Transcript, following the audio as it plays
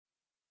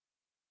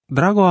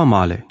Drago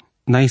amale,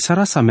 na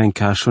isara sa men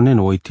ka shonen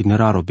o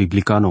itineraro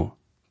biblicano,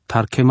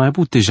 tar ke mai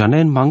bute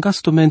janen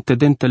mangastumente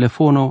den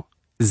telefono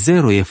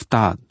 0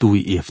 efta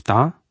 2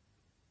 efta,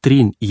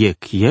 3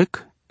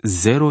 yek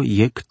 0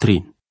 yek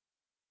 3.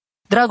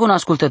 Dragon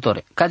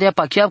ascultătore, cadea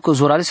pachiab că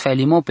zorales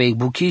failimo pe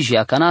buchiji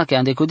acana că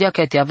ande cudia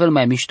că te avel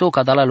mai mișto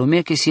ca la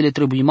lume că si le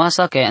trebuie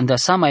masa că ande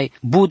sa mai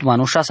bud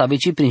manușa să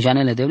veci prin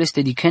janele de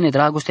vleste dicene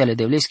dragostele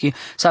de vleschi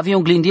să avea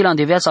un glindil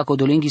ande viața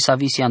codolinghi să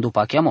visi andu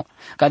pachiamo.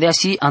 Cadea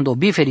si ando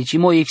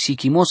bifericimo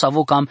exikimo să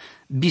vocam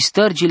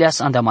bistărgileas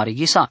ande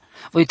amarigisa.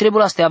 Voi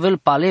trebuie să te avel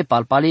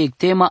pale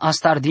tema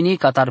astardini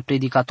catar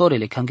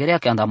predicatorele cangerea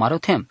că ande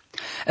amarotem.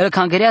 El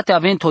cangerea te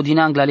avem tot din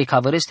anglale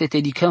cavăreste te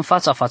dicăm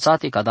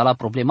fața-fațate ca la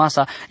problema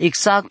sa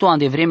exact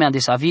ande vremea de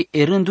să vi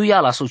e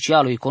rânduiala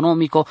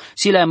socialo-economico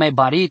si le mai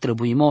bari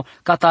trebuimo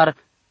catar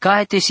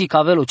caete si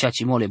cavelo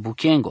ceacimole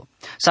buchengo.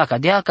 Sa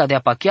cadea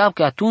pachiab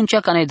că atunci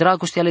ca ne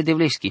dragostele de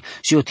vleschi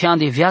și o tean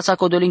de viața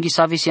codolinghi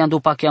sa visi andu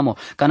pachiamo,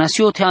 ca na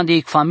si o tean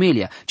de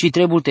familia, ci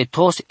trebuie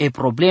tos e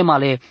problema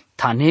le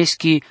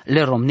taneschi,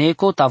 le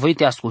romneco,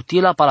 tavoite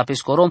ascultila pala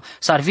pescorom,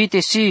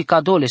 sarvite si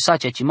cadole sa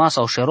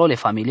cecimasa o șerole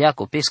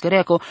familiaco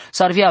pescăreaco,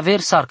 sarvi aver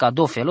sar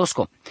cado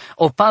felosco.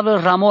 O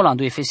Pavel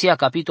Ramolandu Efesia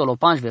capitolo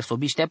 5 verso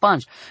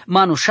 5,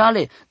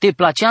 manușale, te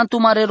placean tu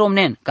mare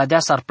romnen, cadea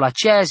s-ar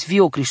placeas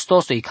vio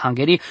Cristoso ic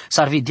hangeri,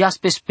 sarvi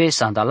diaspes pe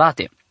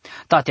sandalate.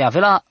 Ta te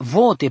avela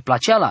vo te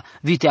placeala,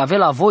 vi te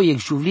avela vo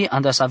exjuvli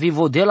anda sa vi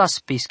vo de la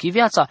peschi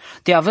viața,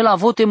 te avela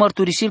vo te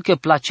mărturisil că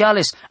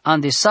placeales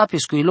ande sa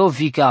pescuilo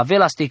vi că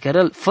avela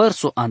stecherel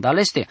fărso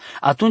andaleste,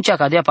 atunci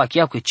cadea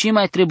pachiau că ci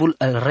mai trebul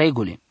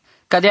reguli.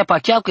 Cadea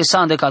pachiau că sa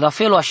ande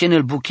cadafelo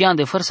așenel buchean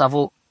de fărsa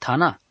vo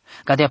tana.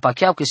 Cadea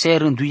pachiau că se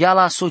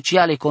rânduiala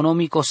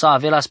social-economico sa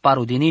avela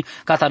sparudini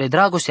catare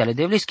dragostea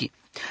de vleschi.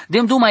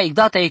 Dem duma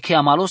igdata e che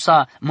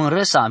amalosa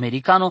mânrăsa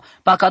americano,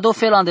 pa cado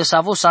fel ande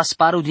savo sa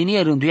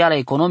sparudini rânduiala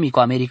economico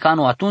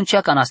americano atunci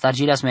ca na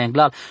stargileas me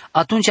englal,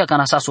 atunci ca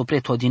na sa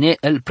sopretodine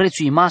el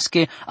prețui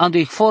masche ando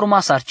ich forma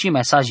sarci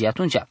mesaji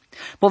atunci.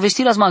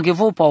 Povestiras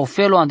mangevo pa o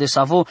felo ande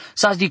savo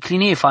sa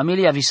declinie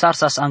familia visar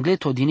sas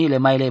angletodinile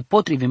mai le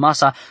potrivi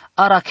masa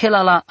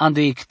arachelala ando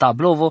ich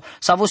tablovo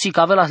savo si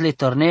cavelas le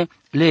tărne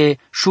le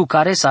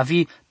șucare sa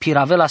vi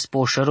piravelas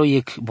poșero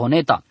ic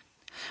boneta.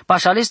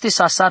 Pașaleste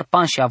sa sar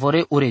pan și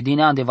avore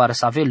uredinea ande va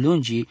răsave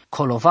lungi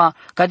colova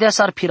cadea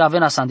sar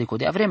piravena sa ande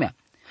codea vremea.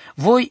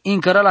 Voi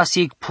încărăla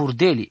si ic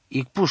purdeli,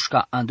 ic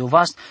pușca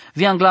andovast,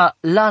 vi angla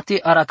late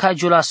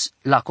aracagiulas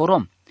la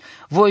corom.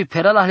 Voi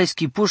perala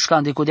hleski pușca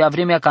ande codea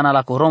vremea cana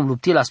la corom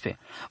luptilas pe.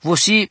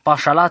 Vosi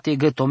pașalate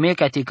gătome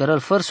ca te cărăl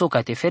fărso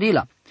ca te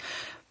ferila.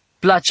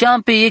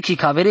 Placeam pe echi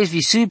caveres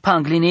visi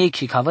pangline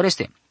echi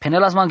cavereste.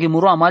 Penelas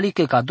mangemuro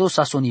amalică ca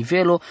dosa so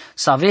nivelo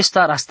sa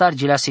vesta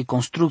rastargilea se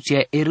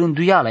construcție e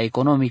rânduiala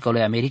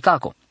economicului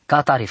americaco.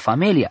 Catare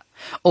familia.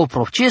 O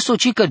proceso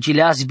cică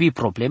gileaz bi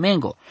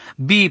problemengo.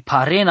 Bi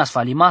parenas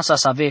falimasa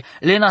save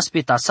lenas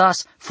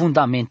petasas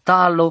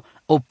fundamentalo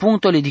o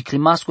punctole di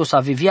climasco sa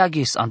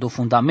viviagis ando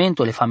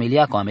fundamentole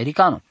familiaco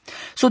americano.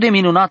 So de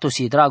minunato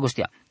si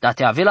dragostea, da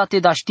te avela te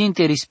da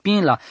știnte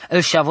rispinla,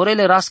 el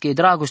șavorele rasche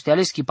dragostea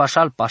leschi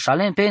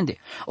pașalen pende.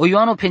 O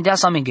Ioano pendea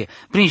sa menge,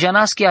 prin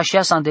janasche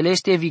așa sa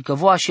andeleste vi că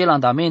vo așel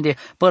andamende,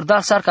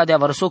 părdal sarca de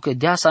avărso că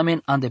dea sa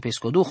men ande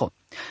pescoduho.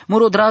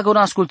 Muro dragon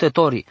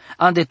ascultătorii,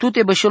 ande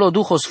tute bășelo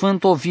duho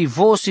sfânto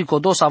vivosi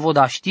codos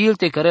avoda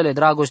știlte cărele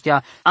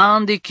dragostea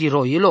ande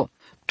chiroilo.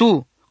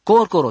 Tu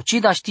corcoro, ci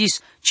da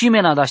știs,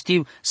 cimena da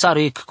știu,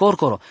 sarec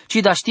corcoro, ci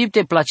da știu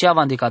te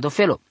placeava de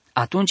cadofelo.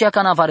 Atunci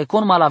ca na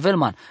varecon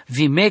malavelman,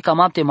 vime cam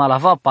apte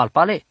malava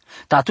palpale.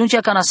 Ta atunci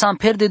ca na sam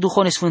perde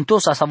duhone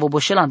sfântosa sa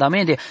vobășela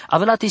andamende,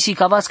 avela te si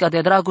cavasca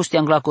de dragoste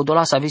angla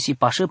codola sa vesi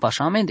pașă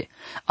amende.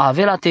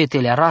 Avela te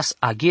telearas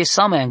aghe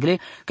sa mai angle,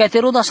 ca te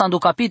roda sa andu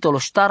capitolo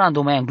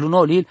ștarando mai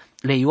anglunolil,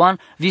 le Ioan,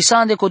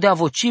 visande codea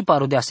voci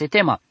parodea se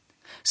tema.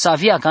 Sa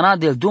via cana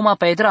del duma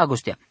pe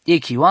dragostea.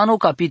 Ec Ioanu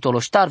capitolo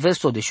ștar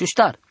verso de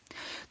șuștar.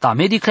 Ta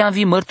medicrean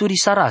vi mărturi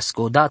saras,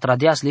 că odat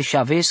radias le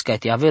șaves ca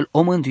te avel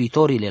o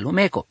mântuitorile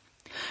lumeco.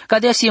 Ca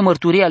de asie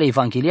mărturia le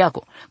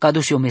evangheliaco, ca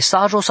dus eu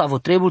mesajo sa vo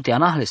trebul te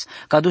anahles,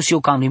 ca dus eu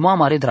cam limoa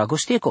mare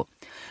dragosteco.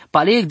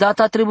 Palec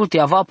data trebul te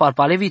ava par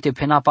palevite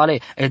pena pale,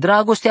 e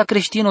dragostea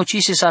creștino ci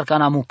se sar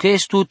cana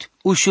muchestut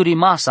ușuri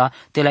masa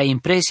te la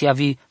impresia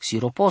vi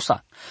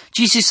siroposa.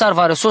 Ci si sar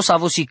varăsos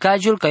avo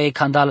sicagiul ca e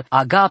candal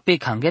agape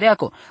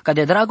cangereaco, ca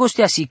de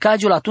dragostea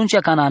sicagiul atunci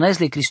ca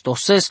nanesle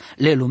Cristoses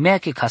le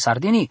lumeache ca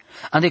sardini.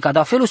 Ande ca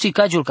da felul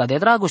sicagiul ca de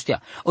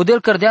dragostea, o del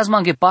cărdeaz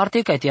manghe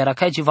parte ca te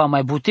aracai va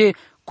mai bute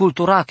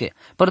culturache.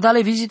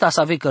 Părdale vizita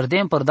sa ve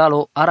cărdem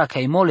părdalo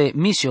aracaimole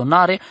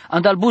misionare,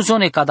 andal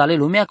buzone ca dale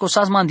lumeaco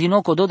sas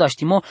mandino co doda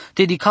știmo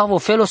te dicavo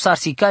felo sar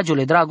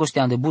sicagiule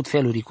dragostea ande but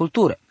feluri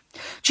culture.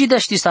 Ci da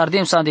ști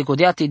sardem sa ande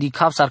codea te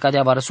dicav sar ca de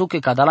avarăsuche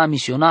ca dala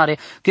misionare,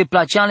 că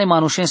placeanle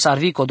manușen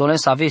sarvi codolen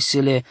sa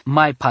vesele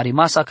mai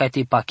parimasa ca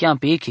te pacheam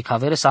pe echi ca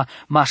veresa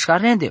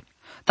mașcarnende.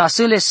 Ta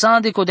sele sa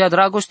ande codea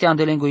dragostea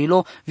ande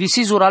lenguilo,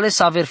 visi zurale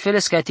sa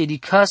verfeles ca te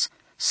dicas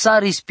sa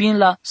rispin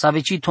la sa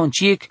veci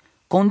tonciec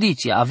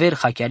condiție, aver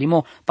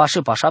hachiarimo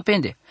pașă pașa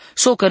pende.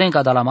 So căren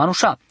cada la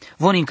manușa.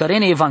 Von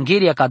încărene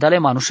Evanghelia cadale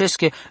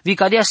manușesche, vi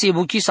cadea se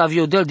buchi sa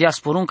viodel dia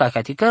sporunca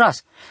ca ti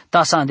căras.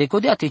 Ta sa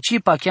îndecodea te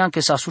cipa chian că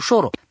sa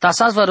sușoro. Ta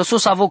sa-ți vă răso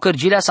sa vo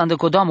cărgilea sa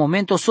îndecodea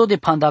momento so de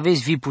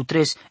pandavezi vi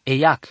putres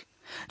eiac.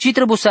 Ci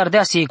trebuie să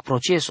ardea să iec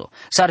procesul.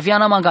 S-ar via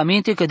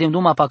namangamente că dem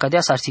duma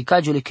pacadea s-ar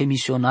sicagiule că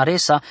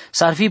misionaresa,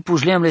 s-ar fi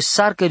pujlemle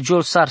s-ar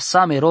cărgiol s-ar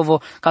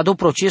samerovo, ca do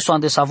procesul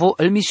ande savo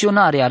el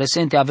misionare are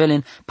sente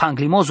avelen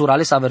panglimozur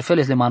ales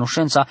averfeles le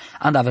manușența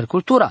and aver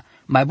cultura.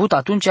 Mai but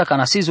atunci ca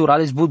nasizur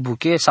ales but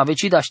buche, să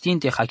veci da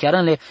știnte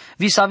hachiarânle,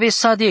 vi să aveți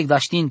sadec da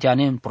știnte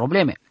anem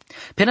probleme.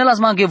 Penelas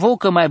mangevo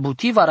că mai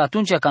butivar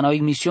atunci ca noi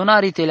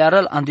misionarii te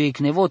le-arăl anduic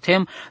nevo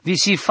tem,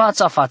 visi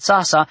fața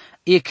sa,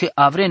 e că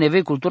avre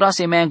neve cultura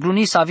se mai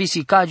îngluni să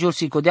visi cagiul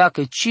si codea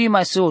că ci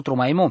mai se otro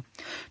mai mo.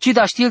 Ci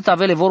da știl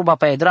tavele vorba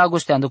pe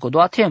dragoste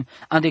andecodoa tem,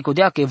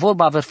 andecodea că e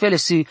vorba averfele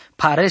si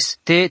pares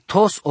te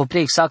tos opre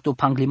exactul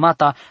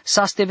panglimata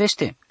sa ste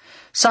veste.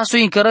 Sa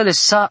sui încărăle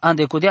sa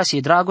andecodea si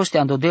dragoste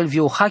andodel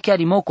viu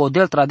hachiarimo co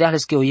del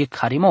tradeales că o iec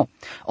harimo.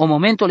 O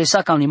momentole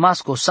sa cam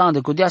limasco sa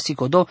andecodea si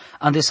codo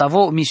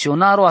andesavo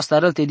misionaro asta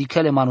rălte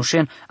dicele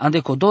manușen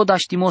andecodo da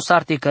știmo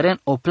sarte căren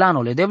o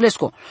planole de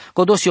vlesco.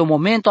 Codo si o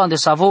momento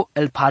andesavo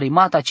el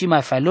parimata ci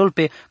mai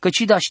failolpe că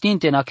ci da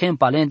știnte na ken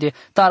palende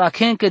tara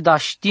ken că da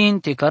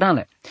știnte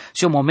cărenle.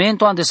 Si o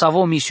momento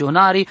andesavo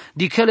misionari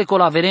dicele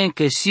colaveren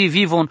că si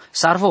vivon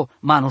sarvo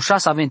manușa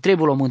sa ven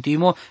trebulo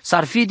mântuimo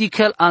sar fi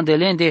dicel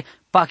andelende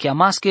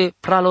pachiamasche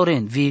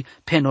praloren vi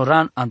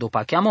penoran ando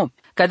pachiamo.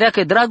 Cadea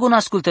că dragul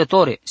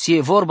ascultătore, si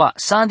e vorba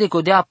să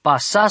andecodea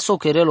pasaso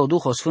querelo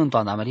Duho Sfânto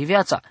andameri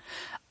viața.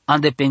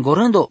 Ande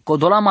pengorândo,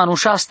 codola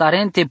manușa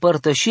starente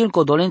părtășil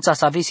codolența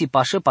să avesi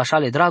pașă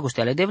pașale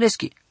dragoste ale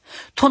devleschi.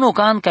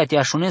 Tonocan ca te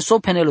așune so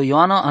penelo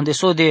Ioana ande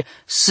so de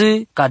s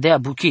cadea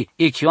buchi.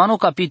 E Ioano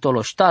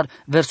capitolo ștar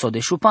verso de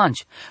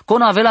șupanci.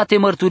 Con avela te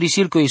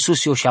mărturisil că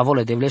Iisus eu și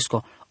avole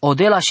devlesco.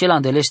 Odel așel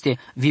andeleste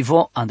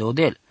vivo ande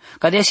odel.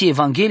 Cadea si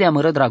Evanghelia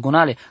mără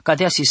dragonale,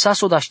 cadea si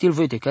saso da știl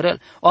voi te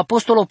cărel. O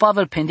apostolo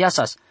Pavel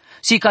pendeasas.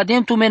 Si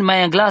cadem tu men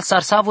mai englal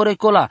sar savore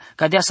cola,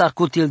 cadea sar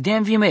curtil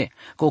dem vime,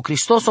 că o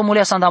Hristos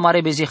omulea s-a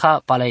mare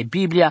beziha pala e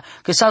Biblia,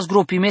 că s-a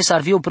zgropime sar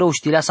viu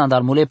preuștilea s-a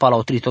mule pala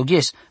o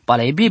tritoghes,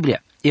 pala e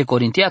Biblia. E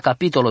Corintia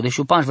capitolo de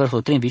șupanci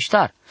verso 3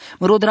 viștar.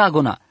 Măro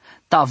dragona,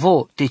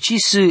 tavo, te ci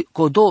să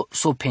codo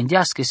so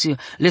pendească să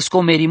le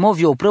scomerimo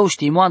vi o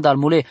preuștimo andal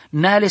mule,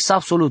 n-ai ales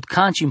absolut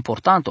canci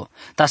importanto.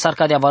 Ta s-ar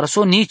cadea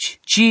varăso nici,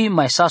 ci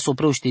mai sa so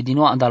preuști din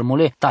nou andal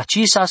mule, ta ci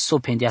sa so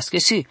pendească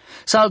să.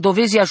 Sal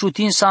dovezi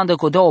ajutin să andă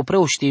codea o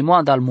preuștimo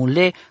andal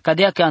mule,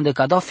 cadea că andă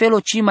cadea felo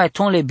ci mai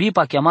ton le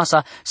bipa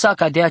chiamasa sa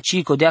cadea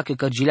ci codea că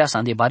cărgilea sa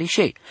ande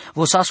barișei.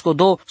 Vosas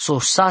codo so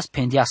sas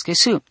pendească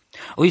să.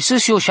 O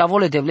Iisus eu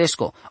șavole de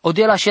vlesco, o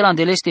de la șel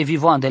andeleste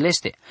vivo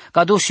andeleste,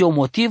 ca dos eu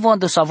motivo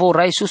andă savo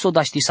rai sus o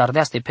da ști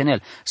sardeaste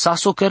penel, sa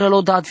so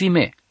cărălo dat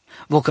vime.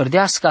 Vo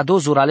cărdească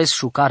dos urales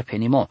șucar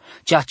penimo,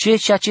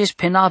 ceea ce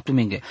penatu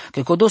minge,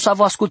 că codos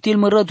avo ascultil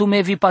mărădu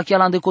me vi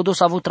pachialande codos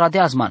avo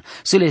tradeazman,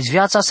 să les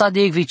viața sa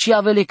de ecvici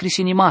avele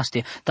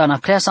crisinimaste, ta na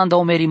creasa anda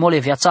omerimole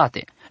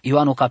viațate.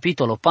 Ioan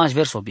capitolo 5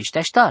 verso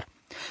bișteștar.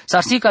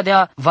 Sarsica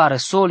dea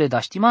varăsole da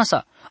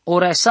știmasa.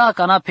 Ora sa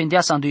ca na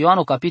pendea sandu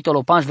Ioan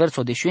capitolo 5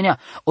 verso de șuinea,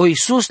 o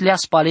Iisus le-a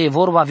spale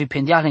vorba vi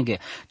pendealenge,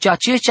 ceea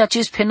ce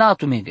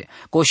penatu menge,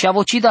 co și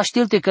avocida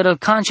știlte cărăl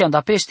cancea da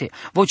peste,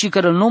 voci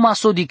cărăl numa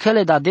so di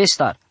cele da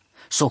destar.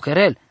 So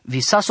cărel,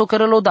 visa so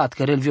cărăl odat,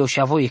 cărel vio și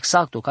avoi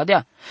exact o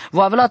cadea.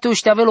 Vo avela te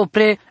ușteavelo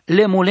pre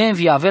le mulen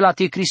vi avela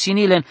te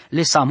crisinilen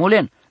le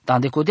samulen.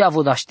 Tande codea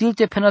voda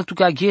știlte penel tu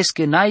ca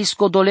ghesche n-ai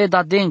scodole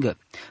da dengă.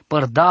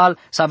 Părdal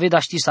să avea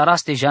ști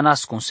saraste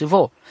janas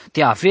consivo.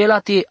 Te avela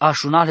te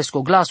așunales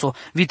co glaso,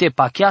 vite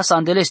pacheasa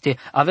andeleste,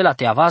 avela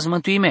te avaz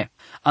mântuime.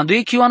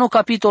 Anduic Ioan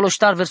capitolo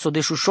ștar verso de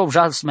șușov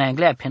jals mai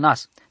englea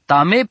penas.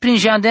 Ta me prin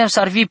jandem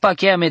sarvi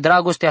pachea me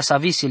dragostea sa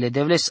visile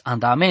devles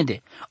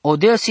andamende.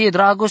 Odel si e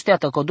dragostea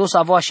tăcodos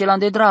avo așelan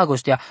de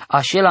dragostea,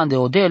 așelan de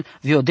odel,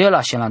 vi odel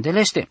așelan de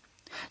leste.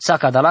 Sa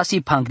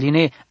cadalasi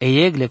pangline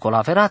e egle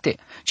colaverate,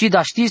 ci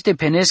da știste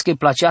penesche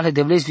placeale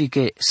de vlesvi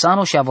che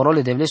sano și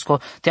avorole de vlesco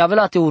te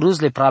avela te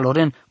urâzle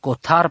praloren co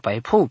tarpa e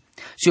pu.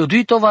 Si o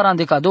dui tovaran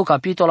de cado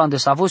capitolan de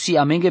savo si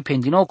amenge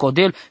pendino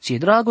codel si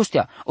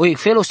dragostea, o e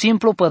felo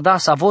simplu păda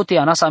savote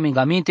anas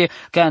amengamente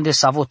ca ande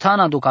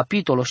savotana do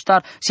capitolo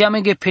ștar si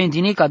amenge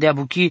pendinica de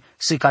abuchi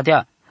si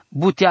cadea.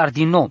 Butear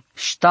din nou,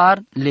 ștar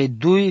le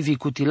dui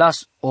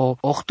vicutilas o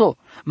ohto.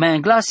 Mai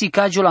englasi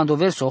cagiul ando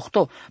verso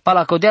ohto,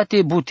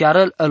 palacodeate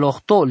butearăl el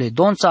ohto le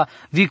donța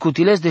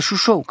vicutiles de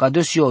șușou, ca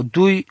dosi o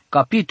dui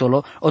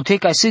capitolo, o te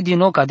cai si din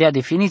nou cadea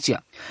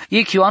definiția.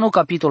 E Ioan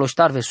capitolo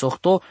ștar verso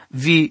ohto,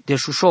 vi de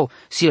șușou,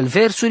 si el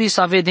versuri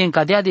să vede în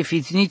cadea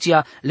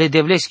definiția le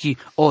devleschi,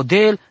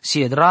 odel si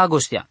e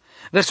dragostea.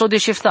 Verso de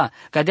șefta,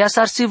 cadea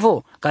s-ar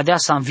sivo, cadea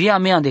s-am via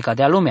mea ande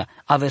cadea lumea,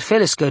 aver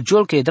fele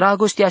scărgiol că e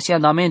dragostea si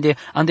andamende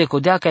ande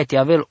codea ca te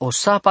avel o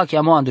sapa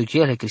chiamo ando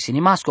chiele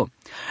cristinimasco.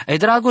 E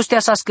dragostea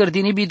sa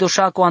scărdini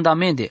bidoșa cu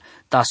andamende,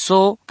 ta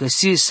so că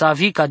si sa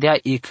vi cadea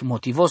ic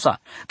motivosa,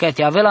 ca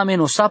te avel amen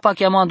o sapa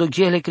chiamo ando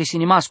chiele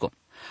cristinimasco.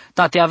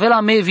 Ta te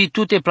avela me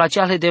vitute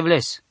placeale de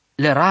vles.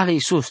 Le rale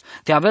Iisus,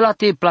 te avela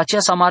te placea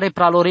să mare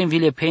praloren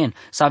vile pen,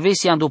 să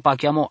avesi andu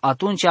pachiamo,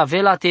 atunci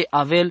avela te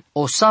avel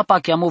o sa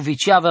pachiamo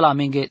vici avela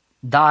menge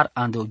dar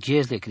ande o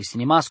ghezle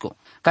cristinimasco.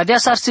 Cadea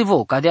s-ar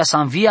sivo, cadea să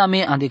învia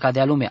me ande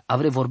cadea lumea,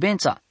 avre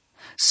vorbența.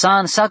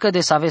 San sacă de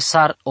să aveți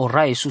sar o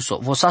rai Iisuso,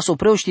 vă sa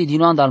sopreoști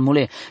din oanda al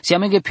mule, si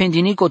amenge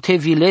pendini co te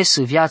viles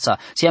viața,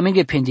 si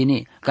amenge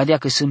pendini, cadea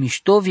că să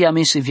mișto via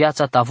me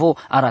viața tavo,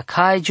 ara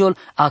caigiol,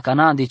 a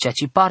canan de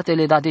ceaci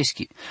partele da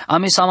deschi.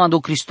 Ame samando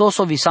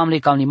Cristoso visamle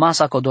cam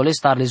limasa codoles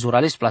tarle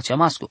zurales placea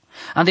mascu.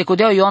 Ande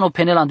codeau Ioano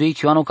penel anduic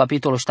Ioano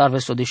capitolul 7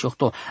 verso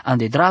 18,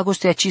 ande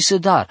dragostea ci să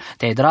dar,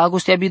 te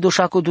dragostea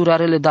bidoșa cu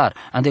durarele dar,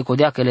 ande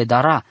codea că le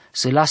dara,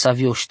 să lasa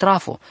vio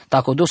ștrafo,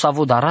 ta codos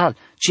avo daral,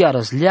 ci a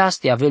răzleas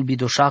te avel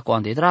bidoșa cu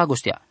ande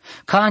dragostea.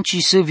 Canci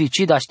să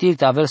vici da știr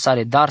te avel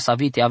sare dar să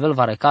vite avel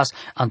varecas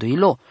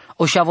anduilo.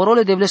 O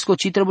șavorole de vlesco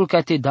ci trebuie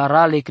ca te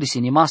darale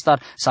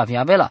cristinimastar să avea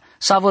avela,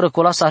 să vă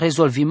răcola să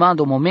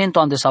rezolvimando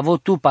momentul ande să vă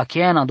tu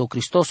pachean ando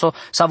Cristoso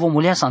să vă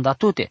mulea să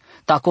andatute.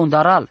 Ta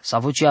condaral să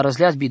vă ci a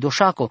răzleas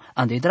bidoșaco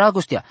ande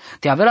dragostea.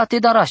 Te avela te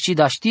dara și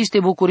da știți te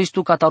bucuriți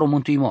tu cataro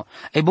mântuimo.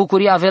 E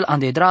bucuria avel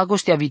ande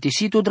dragostea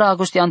vitesitu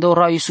dragostea ande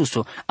ora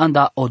Iisusu,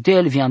 anda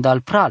odel vi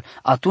andal pral,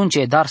 atunci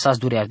e dar să-ți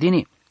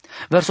dureardini.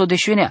 Verso de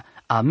șvenea,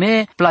 a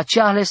me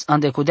placeales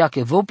ande codea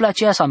că vă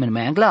placea să amen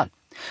mai anglal.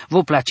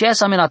 Vă placea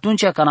să amen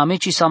atunci ca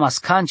nameci să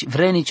mascanci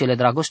vrenicele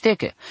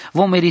dragosteche.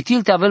 Vă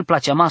meritil te avel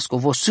placea masco,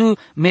 vă su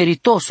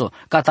meritoso,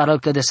 ca tarăl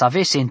că de să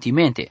aveți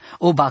sentimente.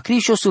 O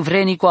bacrișo su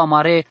vrenico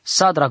amare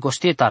sa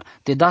dragostetar,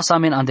 te da să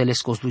amen andele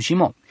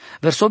scoslușimo.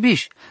 Verso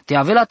biș, te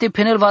avela te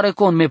penel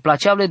varecon, me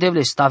placeavle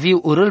devle staviu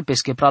urâl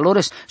pesche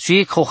pralores,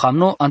 suiec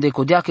hohamno ande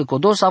codea că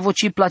codos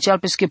avoci placeal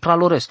pesche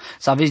pralores,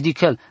 să aveți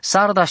dichel,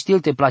 sarda știl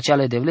te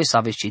placeale devle să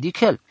aveți ci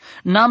dichel.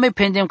 N-ame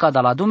pendem ca da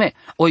la dume,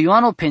 o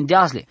Ioano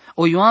pendeazle,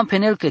 o Ioan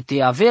penel că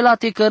te avela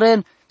te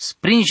cărân,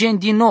 springen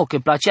din nou că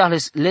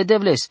placeales le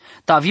devles,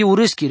 taviu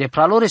râschire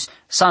pralores,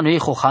 sa nu e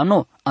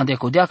hohamno, ande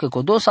codea că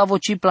codos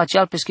avoci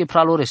placeal pesche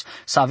pralores,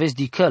 să aveți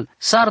dichel,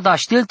 sarda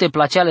știl te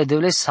placeale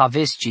devle să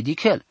aveți ci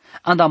dichel.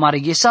 Anda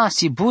mareghesa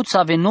si but să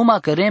ave numai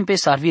că rempe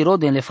s-ar vi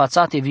rodenle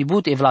fațate vi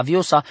but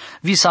evlaviosa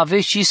vi să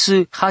aveți și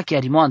să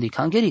hachiarimoandi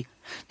cangheri.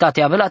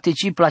 Tate avela te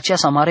ci placea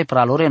să mare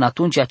praloren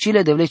atunci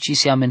acile devle ci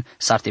se amen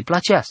s-ar te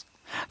placeas.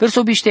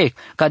 Verso biștec,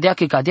 cadea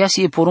că cadea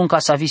si e porunca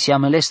să vi se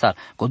amen lestar,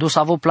 codus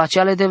avo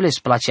placeale devles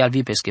placeal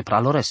vi pesche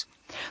pralores.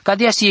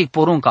 Cadea si e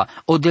porunca,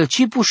 o del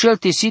ci pușel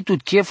te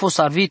situt chefo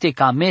sarvite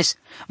ca mes,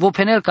 vo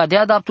penel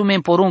cadea adaptu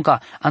men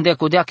porunca, ande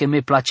codea că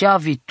me placea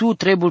vi tu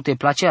trebul te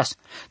placeas.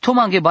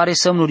 Tomanghe bare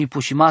sămnuri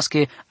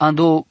pușimasche,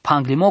 ando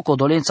panglimo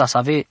codolența să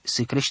ave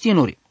să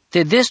creștinuri.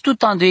 Te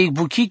destut ande ic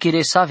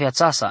buchichire sa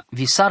viața sa,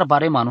 visar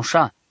bare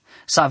manușa.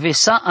 Să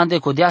avesa ande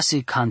codea să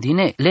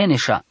candine,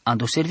 leneșa,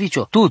 ando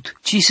servicio. Tut,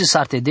 ci să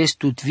sarte des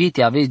tut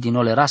vite aveți din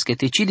ole rasche,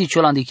 te ci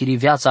diciol ande chiri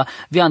viața,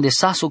 vi ande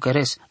sa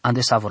sucăres,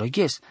 ande sa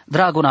vorăghes.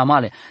 Dragona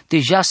male, te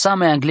ja sa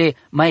mai angle,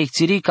 mai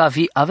ecțirica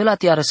vi, avela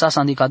te arăsas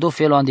ande cado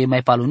felo ande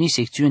mai paluni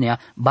secțiunea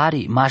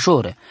bari,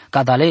 majore,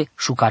 cadale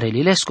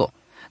șucarelilesco.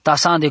 Ta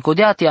sa ande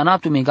codea te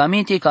anaptu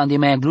megaminte ca ande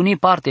mai angluni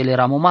partele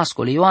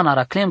ramomascole, Ioan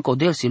araclem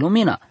codel si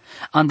lumina,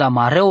 anda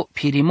mareu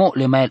pirimo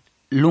le mai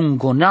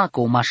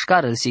lungonaco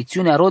mașcară,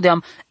 secțiunea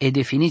rodeam e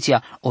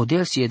definiția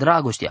odelsie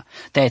dragostea.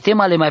 Te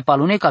temale mai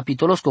palune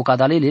capitolos co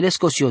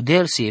cadalelilesco si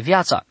odelsie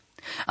viața.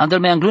 Andel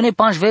mai anglune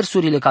panci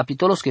versurile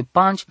capitolos că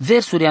panci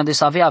versuri ande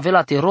să avea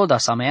avela te roda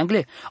sa mai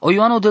angle. O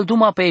Ioano del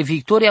duma pe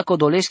Victoria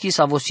Codoleschi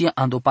sa vosia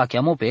ando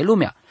pachiamo pe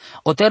lumea.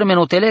 O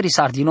termeno teleri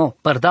sardino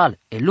părdal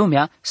e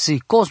lumea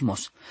si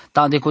cosmos.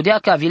 Ta ande codea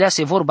că avilea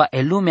se vorba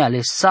e lumea le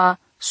sa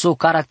so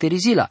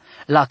caracterizila,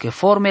 la che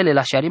formele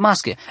la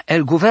șarimasche,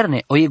 el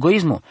guverne o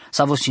egoismo,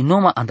 sa vosi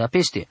noma anda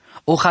peste,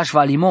 o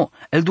hașvalimo,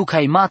 el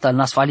ducaimata, el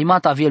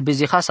nasfalimata vi el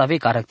bezeha sa ve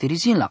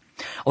caracterizinla.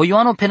 O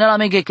Ioano penela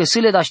mege că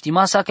sile da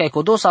știmasa ca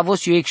ecodos a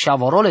vosi ec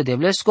șavorole de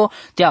vlesco,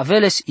 te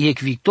aveles ec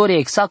victoria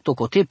exacto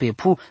cote pe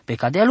pu pe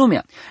cadea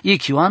lumea.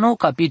 Ec Ioano,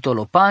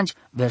 capitolo 5,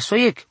 verso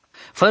ec.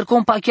 Făr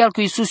com pachial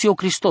cu Iisus eu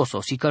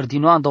Cristoso, si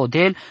cărdinoando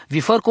odel, vi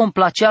făr com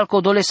placeal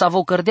codoles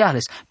avo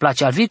cărdeales,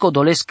 placeal vi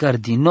codoles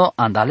cărdino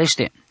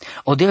andalește.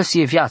 Odel si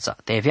e viața,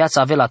 te e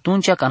viața avel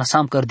atunci ca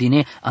nasam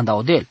cărdine anda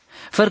odel.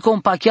 Făr com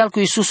pachial cu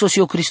Iisus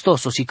eu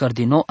Cristoso, si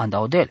cărdino anda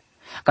odel.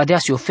 Cadea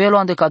si o felo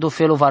ande cado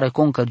felo va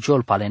recon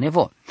cărgiol pale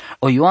nevo.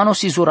 O Ioano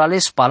si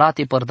zurales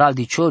palate părdal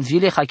diciol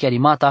vile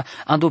hachiarimata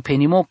ando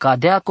penimo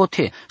cadea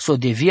cote, so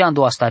devia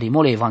ando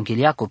astarimole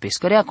evangheliaco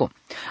pescăreaco.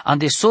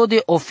 Ande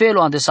sode o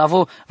felo ande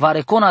savo va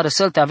recona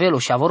răsălte avelo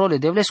și avorole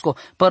devlesco,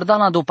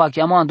 părdal ando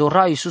pachiamo ando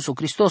ra Iisusu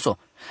Cristoso.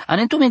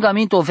 Anentu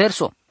megaminto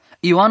verso,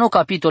 Ioan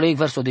capitolo 1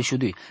 verso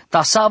 22.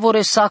 Ta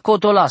savore sa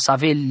codola sa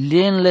ve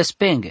len le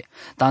spenge.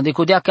 Ta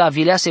decodea că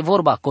avilea se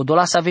vorba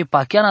codola sa ve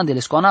pachiana de le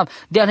scoanav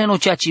de aleno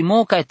ceea ci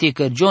mo ca te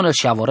cărgionă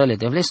și avorele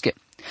de vlesche.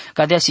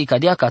 Cadea si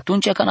cadea că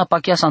atunci când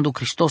apachea sandu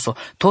Cristoso,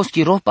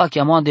 toți ropa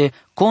chiamă de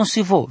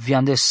consivo,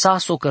 viande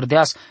saso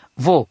cărdeas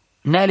vo,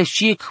 neale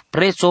chic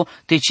prețo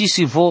te ci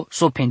si vo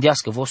so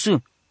pendească vo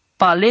su.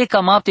 Pale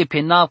camapte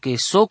penau că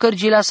so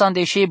cărgilea sa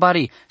îndeșei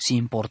bari, si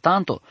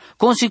importanto,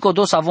 consi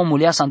codos avem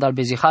mulia sa andal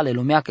bezihale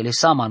lumea că le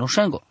sa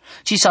manușengo,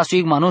 ci sa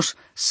suig manuș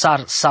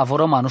sar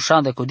savoră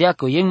manușan de codea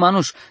că ieng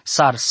manuș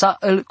sar sa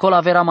îl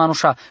colavera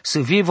manușa, să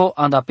vivo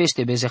anda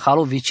peste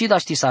bezihalo vicida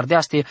ști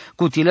sardeaste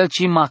cutilel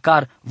ci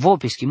macar vo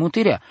peschi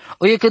mutirea.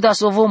 O e că da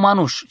să vo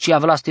manuș, ci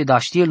avelaste da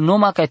știl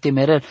numai că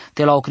temerel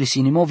te la o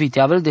crisinimo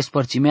viteavel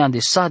despărțimean de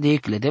sa de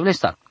ecle de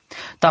vlestar.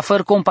 Ta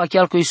făr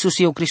compachial cu Iisus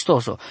eu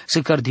Cristoso,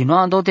 să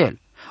cărdinoando del.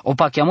 O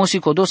pachiamosi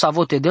codos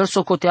avote del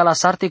socotea la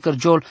sarte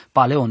cărgiol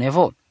paleo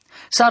nevo.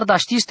 Sar da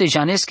știste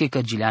janesche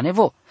cărgilea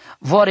nevo.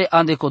 Vore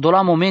ande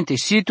codola momente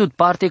situt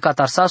parte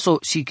catarsaso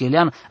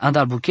sikelian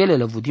andal buchele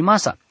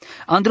lăvudimasa.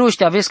 Andreu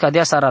știa vezi ca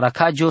dea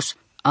sararacagios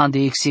ande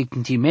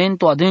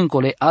exentimento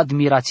adâncole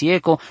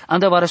admirațieco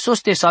ande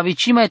varesoste să avi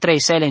ci mai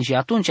trei selen și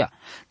atunci.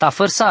 Ta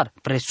făr sar,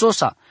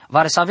 presosa,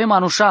 vare să avem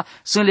anușa,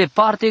 sunt le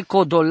parte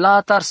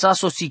codolatar sa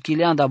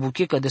sosichilean da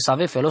buchecă de să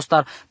ave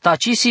felostar, ta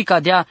ci si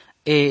cadea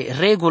e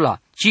regula,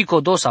 ci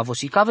codos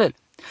avosi cavel.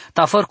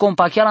 Ta făr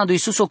compachial andu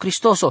Iisuso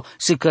Cristoso,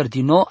 si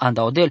cărdino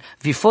anda odel,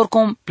 vi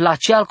forcom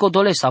placeal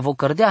codoles avo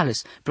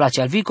cărdeales,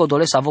 placeal vi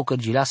codoles avo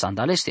cărgileas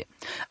andaleste.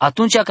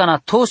 Atunci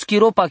cana tos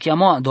chiropa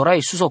chiamo adora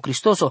Iisuso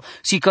Cristoso,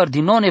 si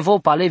cărdino nevo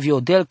palevi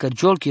odel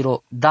cărgiol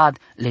chiro dad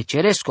le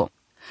ceresco.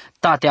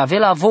 Tate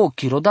avela vo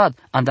chirodad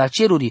andal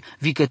ceruri,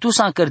 vi că tu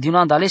s-a încărdino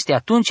andaleste,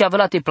 atunci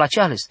avela te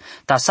placeales.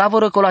 Ta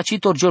savoră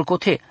colacitor giol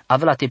cote,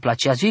 avela te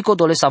placeaz vi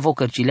codoles avo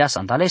cărgileas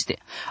andaleste.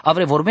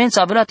 Avre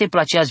vorbența avela te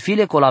placeaz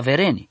vile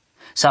colavereni.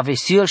 Sa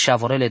vestil și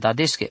avorele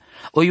dadesche.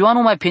 O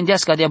Ioanu mai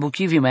pendească de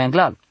abuchivi mai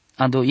anglal.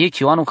 Ando ec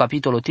Ioanu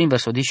capitolul 3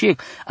 verso 10,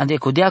 ande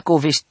codea că o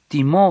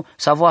vestimo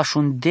sa vo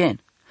așunden.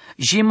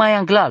 Și mai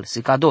anglal,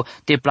 se cado,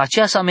 te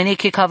placea să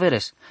meneche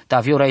caveres. Ta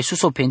viora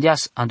Iisus o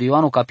pendeas, ando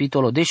Ioanu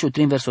capitolul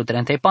 3 verso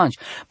 35,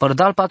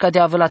 părdal paca de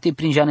avela te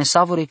prinjane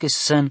savore că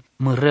săn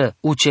mără,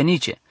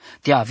 ucenice.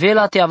 Te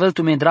avela te avel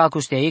tu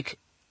mendracustea ec,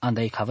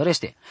 anda e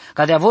cavereste.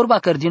 Ca de vorba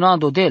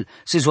cărdinoando del,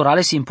 se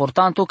zorales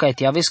importanto ca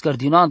te aveți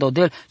cărdinoando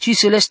del, ci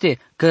celeste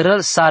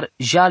cărăl sar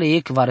jale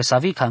ec vare să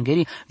vi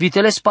cangeri,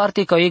 viteles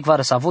parte ca ec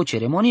vare să vo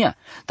ceremonia.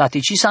 Tati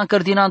ci s-a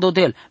cărdinando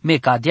del, me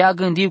cadea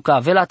gândiu că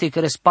avela te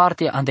căres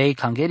parte anda e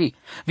cangeri.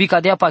 Vi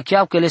cadea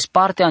pacheau că les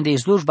parte anda e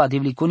slujba de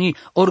vlicuni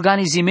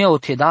organizime o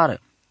te dară.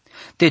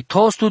 Te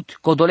tostut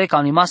codolec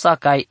animasa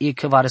ca e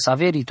că vare să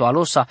avea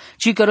ritualosa,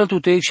 ci cărăl tu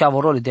tăic și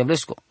avorole de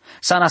vlesco.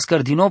 S-a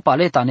nascărdino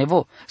paleta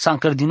nevo, s-a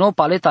încărdino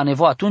paleta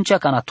nevo atunci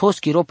ca na tos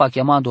chiropa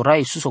chiamando rai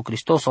Iisuso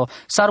Cristoso,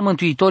 s-ar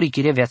mântuitorii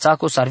chire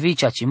viațaco, s-ar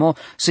vicea cimo,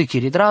 să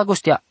chiri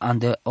dragostea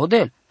andă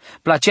odel.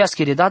 Placea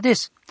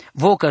schiridades,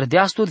 vo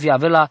cărdeastut vi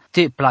avela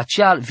te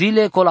placeal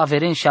vile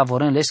colaveren și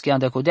avoren lesche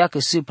andă codea că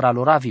si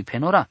pralora vi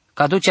penora.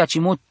 Ca ducea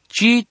cimo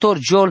ci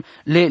torgiol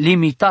le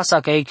limitasa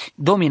ca ec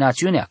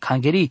dominațiunea,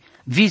 cangeri,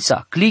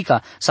 vița,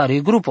 clica, sare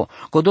grupo,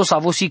 codos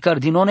avosi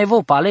cărdino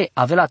nevo pale,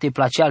 avela te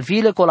placeal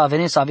vile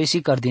colaveren să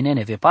avesi cărdine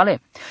neve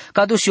pale.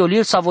 Ca dus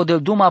iolil sa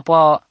vodel duma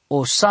pa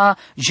o sa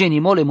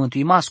genimole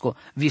mântuimasco,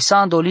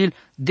 visando lil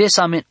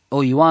desamen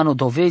o Ioanu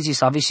dovezi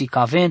să avesi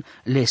caven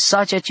le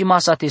sacea ci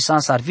masa te san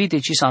sarvite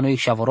ci sa noi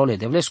și avorole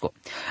de vlesco.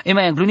 E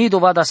mai înglunit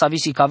dovada să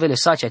avesi cavele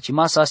sacea ci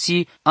masa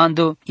si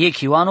ando ec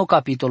Ioanu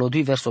capitolul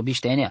 2 verso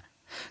biștenea.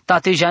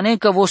 Tate janen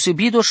că vo se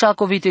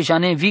bidoșaco vite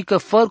janen vică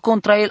făr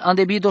contra el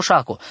ande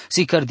bidoșaco,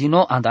 si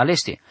cărdino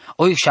andaleste.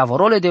 Oi și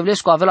avorole de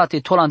vlesco avela te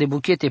tol ande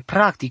buchete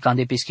practic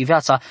ande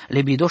peschiviața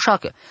le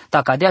bidoșacă.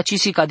 Ta cadea ci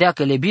si cadea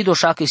că le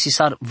bidoșacă si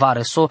sar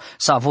vareso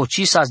sa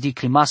voci sa di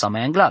climasa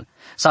mai anglal.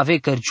 Sa ve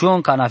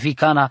cărcion ca navi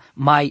cana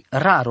mai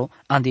raro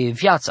ande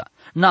viața.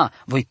 Na,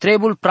 voi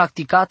trebul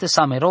practicate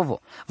sa merovo.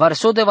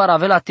 Vareso de var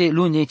avela te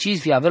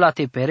lunecis vi avela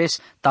te peres,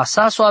 ta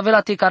saso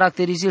avela te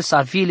caracterizil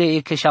sarvile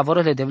e că și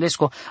avorele de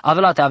vlesco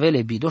avela te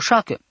avele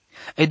bidoșacă.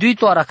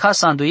 Eduito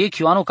aracasa ando ec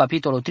Ioanu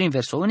capitolul 3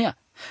 verso 1.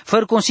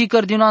 Făr consi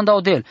cărdino anda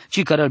odel,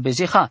 ci cărăl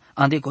bezeha,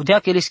 ande codea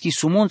că le schi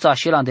sumunța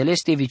așel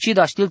andeleste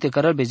vicida știlte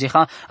cărăl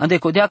bezeha, ande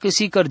codea că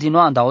si cărdino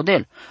anda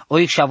odel.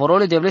 Oic și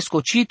avorole de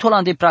vlesco ci tol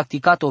ande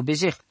practicat o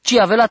bezeh, ci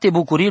avela te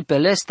bucuril pe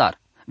lestar.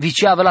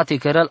 Vici avela te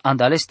cărăl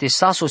andaleste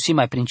saso si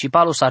mai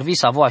principalo sarvi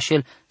sa vo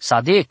așel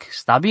sadec,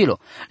 stabilo,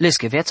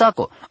 lesche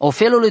viațaco, o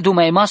felule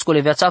dumai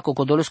mascole viațaco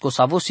codolesco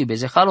sa vo si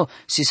bezehalo,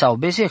 si sa o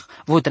bezeh,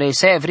 vo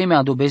treisea vremea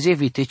ando bezeh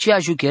vitecea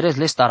jucherez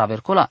lestar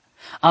avercola.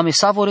 Ame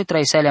savore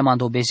treisea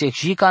ando bezeh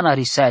jicana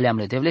risea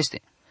le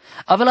devleste.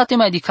 Avela te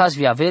mai dicaz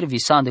vi aver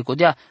visan de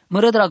codea,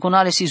 mără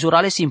dragonale si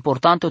zurales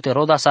importanto te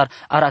rodasar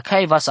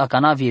aracai vas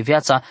acana vie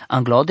viața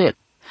anglaodel.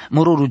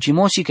 Muru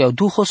rugimosi că eu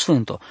Duho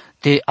Sfânto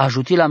te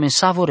ajuti la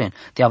mensavoren,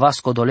 te avas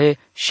codole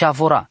și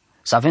avora,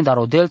 să avem dar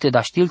odel te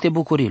da știl te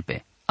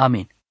bucurilpe.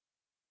 Amin.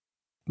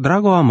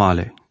 Drago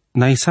amale,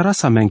 Na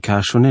isarasa menke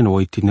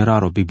ashoneno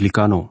itineraro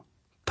biblicano,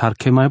 tar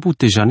che mai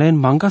bute janen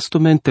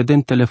mangastumente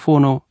den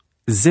telefono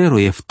 0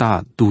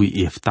 efta 2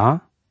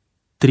 efta,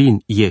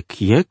 3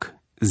 yek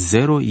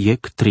 0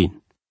 yek 3.